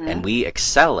 Mm-hmm. And we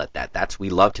excel at that. We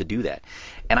love to do that.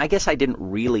 And I guess I didn't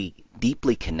really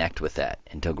deeply connect with that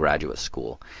until graduate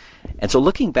school. And so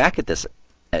looking back at this,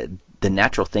 the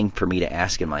natural thing for me to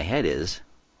ask in my head is,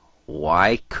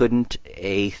 why couldn't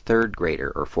a third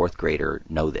grader or fourth grader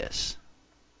know this?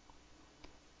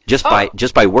 Just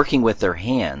by working with their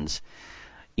hands,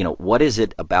 what is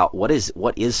it about? What is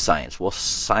science? Well,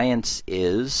 science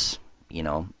is,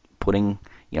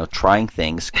 trying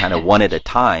things kind of one at a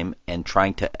time and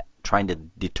trying to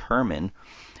determine.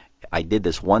 I did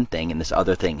this one thing and this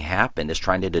other thing happened. Is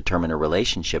trying to determine a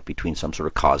relationship between some sort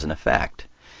of cause and effect.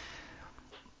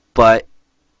 But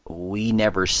we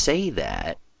never say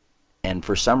that. And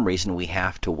for some reason, we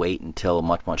have to wait until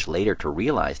much, much later to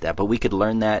realize that. But we could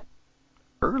learn that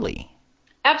early.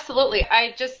 Absolutely.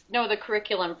 I just know the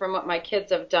curriculum from what my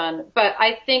kids have done. But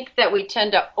I think that we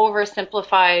tend to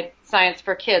oversimplify science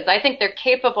for kids. I think they're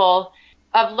capable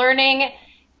of learning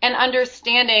and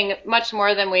understanding much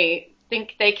more than we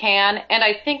think they can. And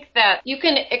I think that you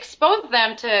can expose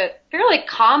them to fairly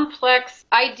complex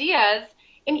ideas.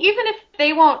 And even if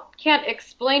they can't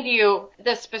explain to you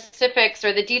the specifics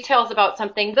or the details about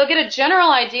something, they'll get a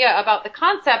general idea about the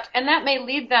concept, and that may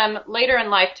lead them later in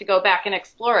life to go back and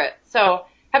explore it. So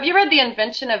have you read The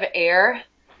Invention of Air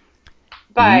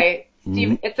by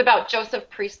Steve? It's about Joseph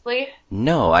Priestley.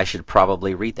 No, I should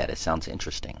probably read that. It sounds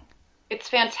interesting. It's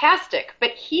fantastic, but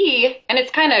and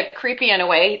it's kind of creepy in a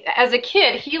way, as a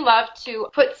kid, he loved to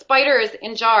put spiders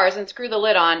in jars and screw the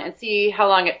lid on and see how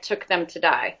long it took them to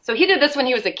die. So he did this when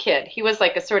he was a kid. He was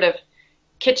like a sort of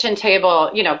kitchen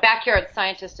table, backyard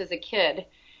scientist as a kid.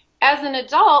 As an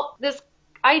adult, this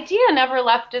idea never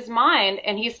left his mind,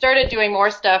 and he started doing more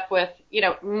stuff with,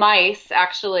 mice,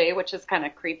 actually, which is kind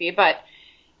of creepy, but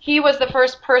he was the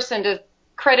first person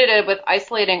credited with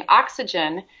isolating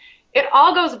oxygen. It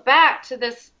all goes back to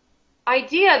this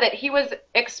idea that he was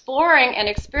exploring and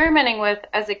experimenting with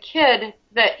as a kid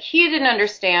that he didn't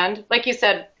understand. Like you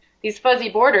said, these fuzzy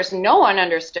borders, no one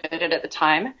understood it at the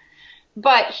time.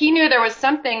 But he knew there was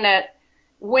something that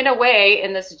went away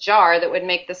in this jar that would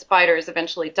make the spiders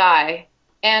eventually die.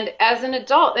 And as an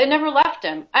adult, it never left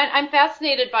him. I'm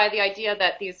fascinated by the idea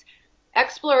that these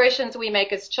explorations we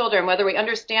make as children, whether we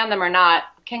understand them or not,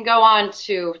 can go on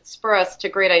to spur us to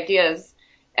great ideas.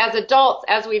 As adults,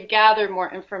 as we've gathered more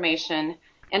information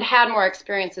and had more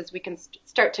experiences, we can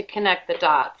start to connect the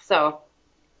dots. So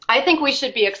I think we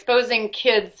should be exposing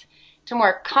kids to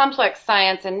more complex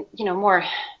science and, more,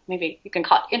 maybe you can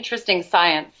call it interesting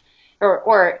science,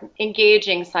 or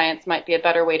engaging science might be a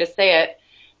better way to say it.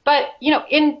 But,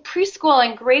 in preschool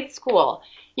and grade school,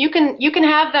 you can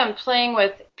have them playing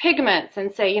with pigments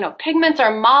and say, pigments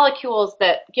are molecules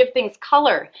that give things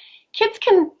color.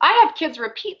 I have kids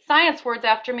repeat science words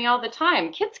after me all the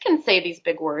time. Kids can say these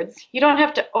big words. You don't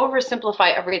have to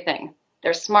oversimplify everything.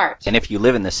 They're smart. And if you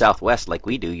live in the Southwest like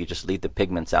we do, you just leave the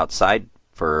pigments outside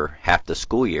for half the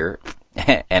school year.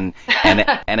 and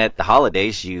at the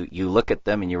holidays, you look at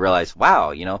them and you realize,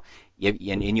 wow, and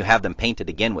you have them painted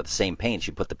again with the same paints.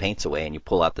 You put the paints away and you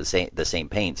pull out the same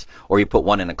paints, or you put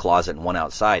one in a closet and one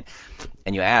outside,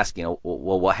 and you ask, well,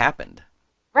 what happened?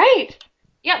 Right.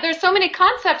 Yeah, there's so many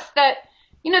concepts that,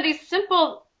 these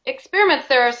simple experiments,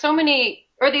 there are so many,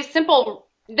 or these simple,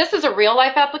 this is a real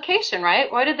life application,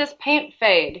 right? Why did this paint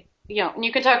fade? And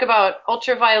you can talk about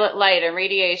ultraviolet light and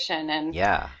radiation, and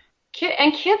yeah.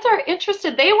 And kids are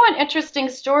interested. They want interesting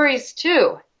stories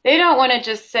too. They don't want to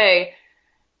just say,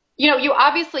 you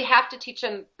obviously have to teach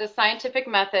them the scientific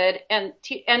method and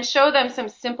show them some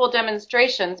simple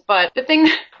demonstrations. But the thing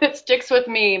that sticks with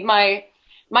me,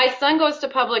 my son goes to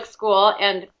public school,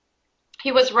 and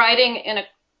he was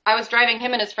I was driving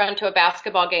him and his friend to a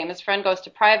basketball game. His friend goes to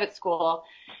private school,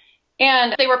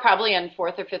 and they were probably in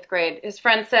 4th or 5th grade. His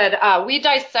friend said, we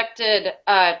dissected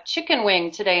a chicken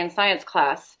wing today in science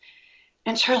class.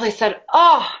 And Charlie said,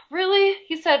 oh, really?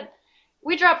 He said,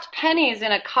 we dropped pennies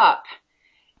in a cup.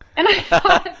 And I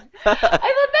thought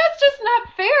that's just not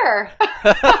fair.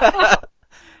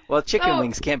 Well, chicken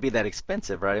wings can't be that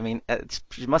expensive, right? I mean, it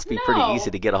must be pretty easy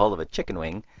to get a hold of a chicken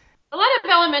wing. A lot of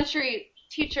elementary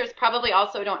teachers probably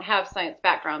also don't have science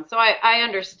background, so I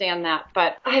understand that.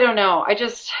 But I don't know.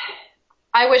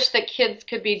 I wish that kids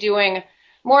could be doing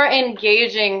more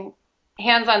engaging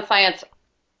hands-on science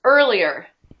earlier,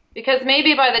 because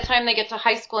maybe by the time they get to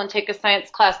high school and take a science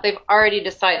class, they've already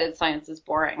decided science is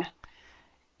boring.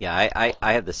 Yeah,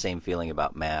 I have the same feeling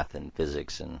about math and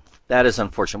physics, and that is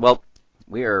unfortunate. Well,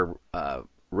 we are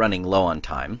running low on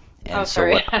time. And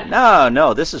sorry.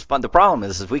 No, this is fun. The problem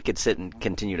is we could sit and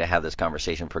continue to have this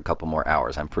conversation for a couple more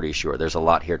hours, I'm pretty sure. There's a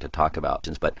lot here to talk about.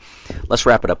 But let's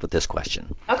wrap it up with this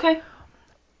question. Okay.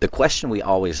 The question we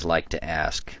always like to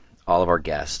ask all of our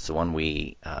guests, the one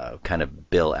we kind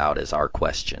of bill out as our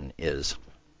question, is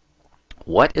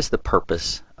what is the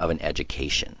purpose of an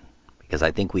education? Because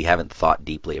I think we haven't thought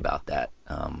deeply about that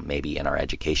maybe in our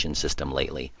education system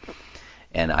lately.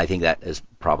 And I think that is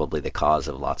probably the cause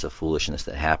of lots of foolishness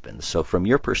that happens. So from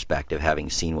your perspective, having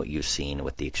seen what you've seen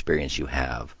with the experience you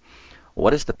have,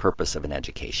 what is the purpose of an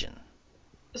education?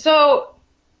 So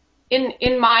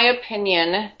in my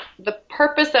opinion, the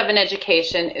purpose of an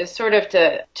education is sort of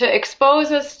to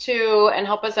expose us to and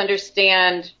help us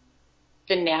understand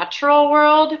the natural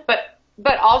world,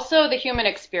 but also the human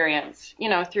experience,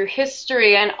 through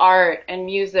history and art and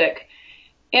music.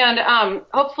 And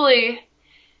hopefully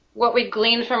what we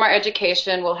glean from our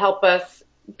education will help us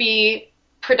be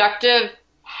productive,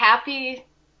 happy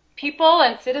people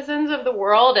and citizens of the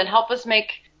world, and help us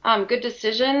make good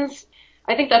decisions.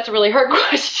 I think that's a really hard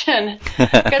question,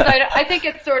 because I think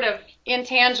it's sort of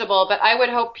intangible, but I would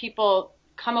hope people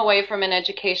come away from an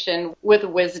education with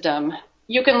wisdom.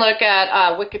 You can look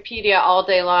at Wikipedia all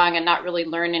day long and not really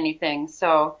learn anything.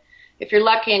 So if you're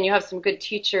lucky and you have some good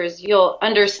teachers, you'll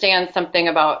understand something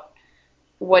about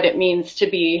what it means to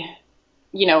be,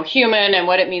 human, and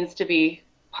what it means to be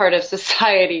part of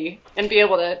society and be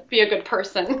able to be a good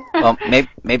person. Well,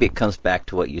 maybe it comes back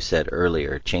to what you said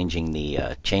earlier, changing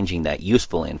that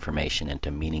useful information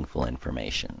into meaningful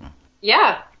information.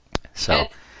 Yeah. So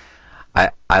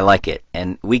I like it,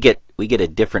 and we get a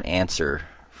different answer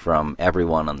from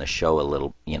everyone on the show, a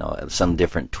little, some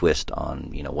different twist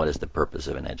on, what is the purpose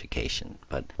of an education.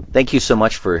 But thank you so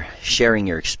much for sharing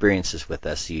your experiences with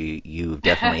us. You've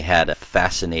definitely had a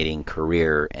fascinating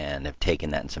career and have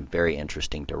taken that in some very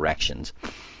interesting directions.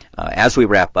 As we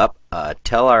wrap up,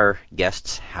 tell our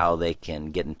guests how they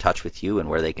can get in touch with you and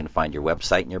where they can find your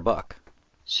website and your book.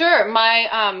 Sure. My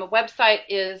website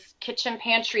is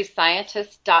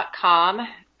kitchenpantryscientist.com.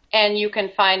 And you can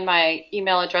find my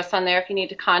email address on there if you need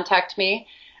to contact me.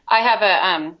 I have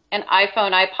an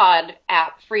iPhone, iPod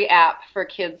free app for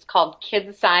kids called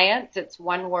Kids Science. It's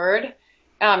one word.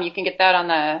 You can get that on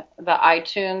the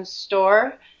iTunes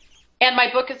store. And my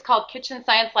book is called Kitchen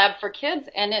Science Lab for Kids,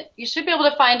 and you should be able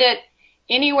to find it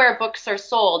anywhere books are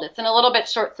sold. It's in a little bit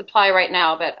short supply right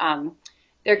now, but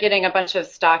they're getting a bunch of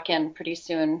stock in pretty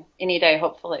soon, any day,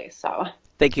 hopefully. So.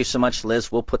 Thank you so much,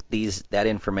 Liz. We'll put that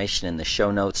information in the show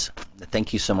notes.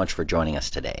 Thank you so much for joining us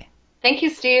today. Thank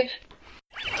you, Steve.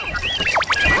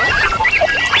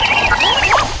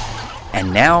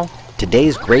 And now,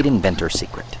 today's great inventor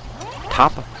secret.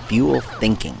 Top fuel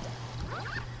thinking.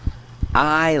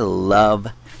 I love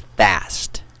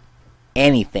fast.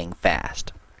 Anything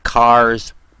fast.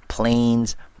 Cars,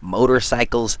 planes,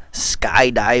 motorcycles,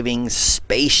 skydiving,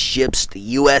 spaceships,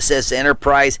 the USS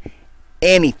Enterprise,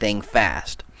 anything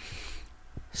fast.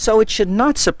 So it should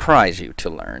not surprise you to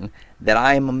learn that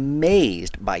I am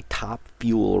amazed by Top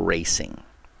Fuel racing.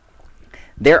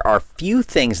 There are few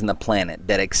things on the planet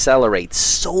that accelerate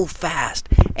so fast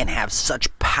and have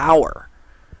such power.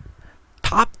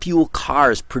 Top Fuel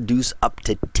cars produce up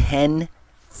to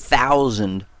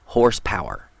 10,000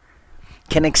 horsepower,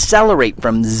 can accelerate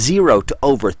from 0 to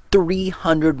over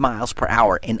 300 miles per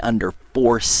hour in under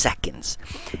 4 seconds,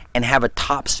 and have a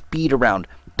top speed around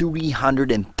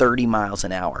 330 miles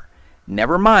an hour.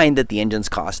 Never mind that the engines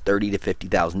cost $30,000 to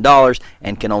 $50,000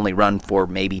 and can only run for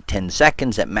maybe 10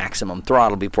 seconds at maximum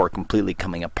throttle before completely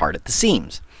coming apart at the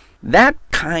seams. That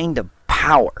kind of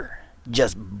power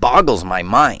just boggles my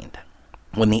mind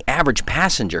when the average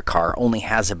passenger car only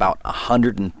has about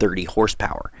 130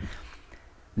 horsepower.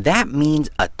 That means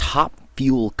a Top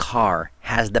Fuel car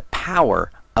has the power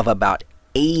of about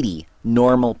 80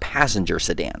 normal passenger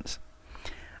sedans.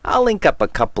 I'll link up a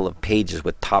couple of pages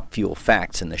with Top Fuel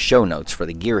facts in the show notes for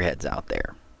the gearheads out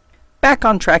there. Back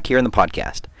on track here in the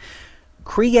podcast.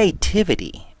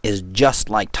 Creativity is just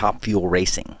like Top Fuel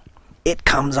racing. It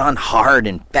comes on hard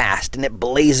and fast, and it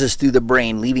blazes through the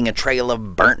brain, leaving a trail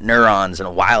of burnt neurons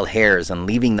and wild hairs, and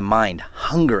leaving the mind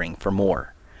hungering for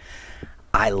more.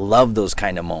 I love those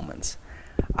kind of moments.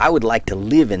 I would like to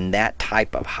live in that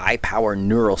type of high-power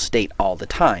neural state all the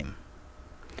time.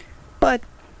 But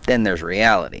then there's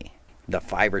reality. The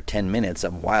 5 or 10 minutes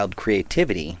of wild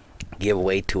creativity give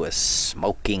way to a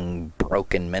smoking,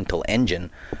 broken mental engine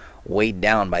weighed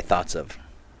down by thoughts of,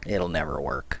 it'll never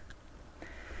work.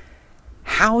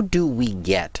 How do we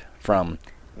get from,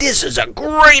 this is a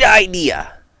great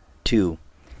idea, to,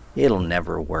 it'll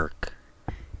never work,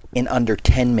 in under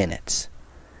 10 minutes?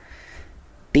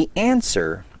 The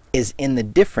answer is in the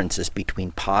differences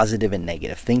between positive and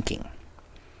negative thinking.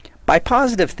 By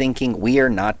positive thinking, we are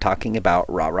not talking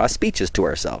about rah-rah speeches to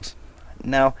ourselves.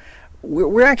 Now,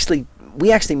 we actually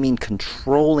mean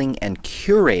controlling and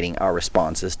curating our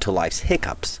responses to life's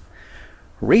hiccups.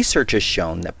 Research has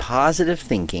shown that positive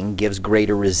thinking gives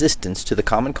greater resistance to the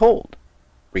common cold,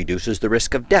 reduces the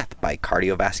risk of death by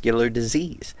cardiovascular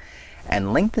disease,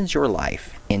 and lengthens your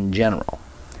life in general.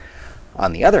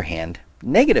 On the other hand,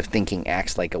 negative thinking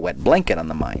acts like a wet blanket on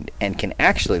the mind and can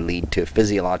actually lead to a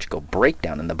physiological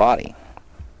breakdown in the body.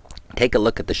 Take a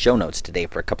look at the show notes today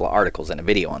for a couple of articles and a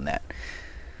video on that.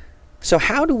 So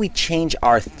how do we change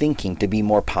our thinking to be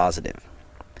more positive?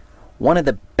 One of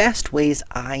the best ways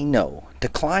I know to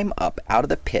climb up out of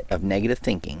the pit of negative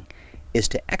thinking is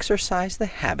to exercise the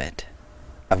habit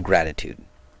of gratitude.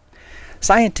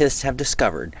 Scientists have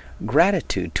discovered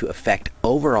gratitude to affect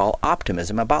overall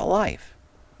optimism about life,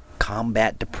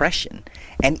 combat depression,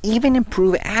 and even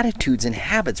improve attitudes and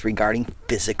habits regarding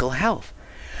physical health.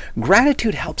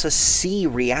 Gratitude helps us see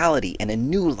reality in a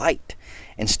new light.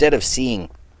 Instead of seeing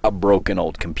a broken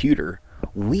old computer,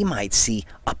 we might see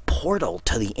a portal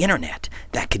to the internet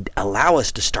that could allow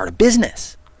us to start a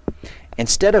business.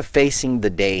 Instead of facing the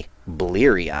day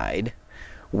bleary-eyed,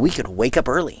 we could wake up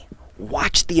early,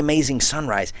 watch the amazing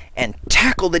sunrise, and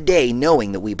tackle the day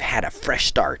knowing that we've had a fresh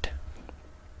start.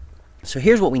 So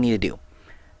here's what we need to do.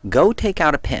 Go take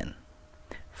out a pen,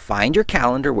 find your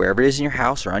calendar wherever it is in your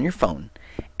house or on your phone,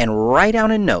 and write down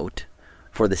a note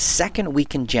for the second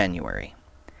week in January.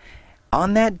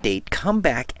 On that date, come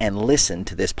back and listen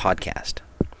to this podcast.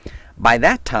 By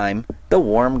that time, the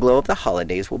warm glow of the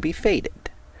holidays will be faded.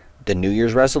 The New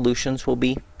Year's resolutions will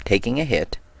be taking a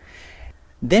hit.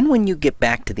 Then when you get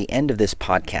back to the end of this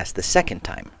podcast the second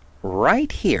time,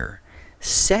 right here,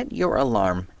 set your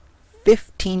alarm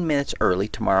 15 minutes early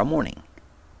tomorrow morning.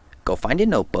 Go find a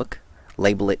notebook,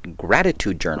 label it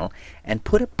Gratitude Journal, and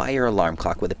put it by your alarm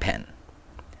clock with a pen.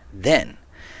 Then,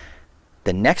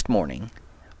 the next morning,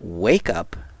 wake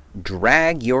up,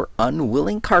 drag your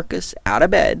unwilling carcass out of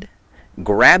bed,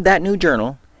 grab that new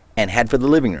journal, and head for the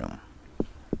living room.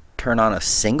 Turn on a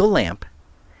single lamp,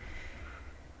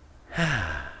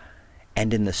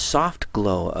 and in the soft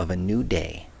glow of a new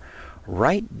day,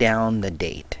 write down the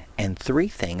date and 3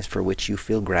 things for which you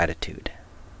feel gratitude.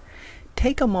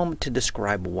 Take a moment to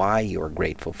describe why you are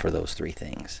grateful for those 3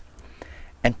 things,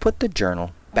 and put the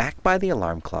journal back by the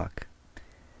alarm clock,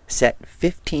 set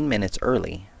 15 minutes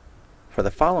early for the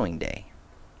following day.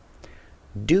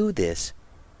 Do this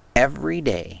every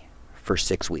day for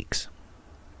 6 weeks.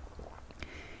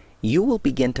 You will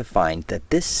begin to find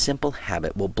that this simple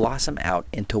habit will blossom out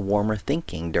into warmer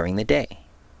thinking during the day.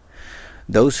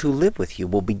 Those who live with you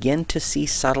will begin to see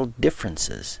subtle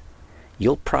differences.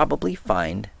 You'll probably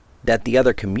find that the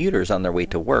other commuters on their way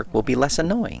to work will be less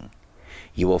annoying.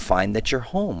 You will find that your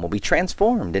home will be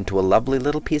transformed into a lovely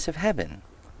little piece of heaven.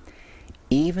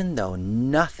 Even though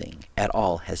nothing at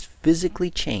all has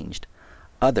physically changed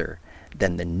other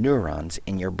than the neurons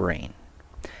in your brain.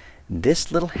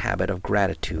 This little habit of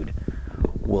gratitude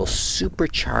will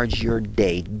supercharge your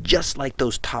day just like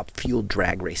those top-fueled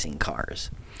drag racing cars.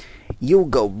 You'll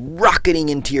go rocketing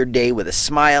into your day with a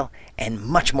smile and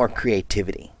much more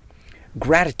creativity.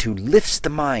 Gratitude lifts the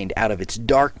mind out of its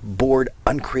dark, bored,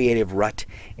 uncreative rut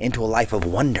into a life of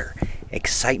wonder,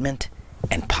 excitement,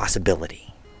 and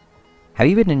possibility. Have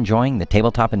you been enjoying the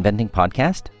Tabletop Inventing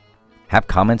Podcast? Have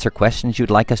comments or questions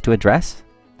you'd like us to address?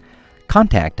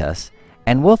 Contact us,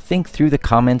 and we'll think through the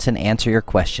comments and answer your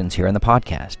questions here in the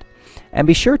podcast. And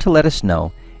be sure to let us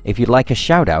know if you'd like a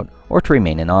shout-out or to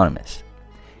remain anonymous.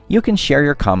 You can share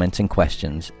your comments and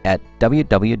questions at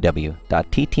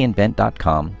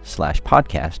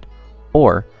www.ttinvent.com/podcast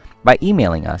or by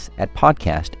emailing us at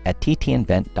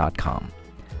podcast@ttinvent.com.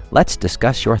 Let's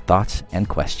discuss your thoughts and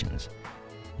questions.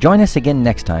 Join us again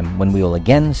next time when we will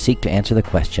again seek to answer the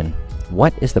question,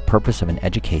 what is the purpose of an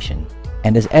education?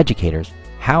 And as educators,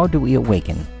 how do we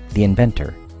awaken the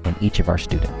inventor in each of our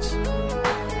students?